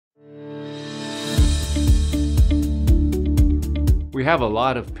We have a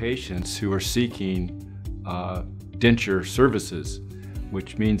lot of patients who are seeking denture services,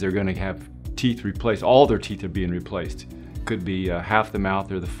 which means they're going to have teeth replaced. All their teeth are being replaced. Could be half the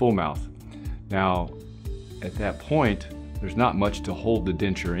mouth or the full mouth. Now, at that point, there's not much to hold the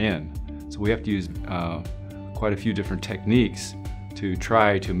denture in. So we have to use quite a few different techniques to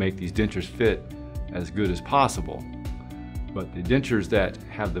try to make these dentures fit as good as possible. But the dentures that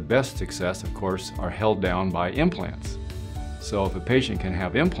have the best success, of course, are held down by implants. So if a patient can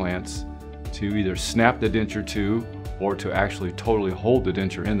have implants to either snap the denture to or to actually totally hold the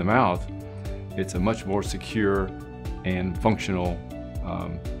denture in the mouth, it's a much more secure and functional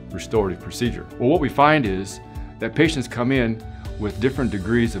restorative procedure. Well, what we find is that patients come in with different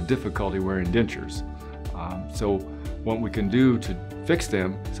degrees of difficulty wearing dentures. So what we can do to fix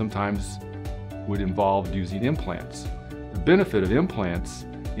them sometimes would involve using implants. The benefit of implants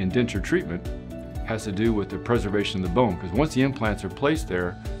in denture treatment has to do with the preservation of the bone, because once the implants are placed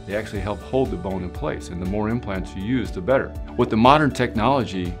there, they actually help hold the bone in place, and the more implants you use, the better. With the modern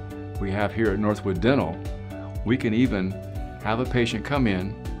technology we have here at Northwood Dental, we can even have a patient come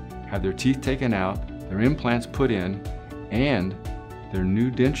in, have their teeth taken out, their implants put in, and their new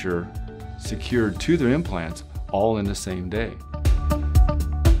denture secured to their implants all in the same day.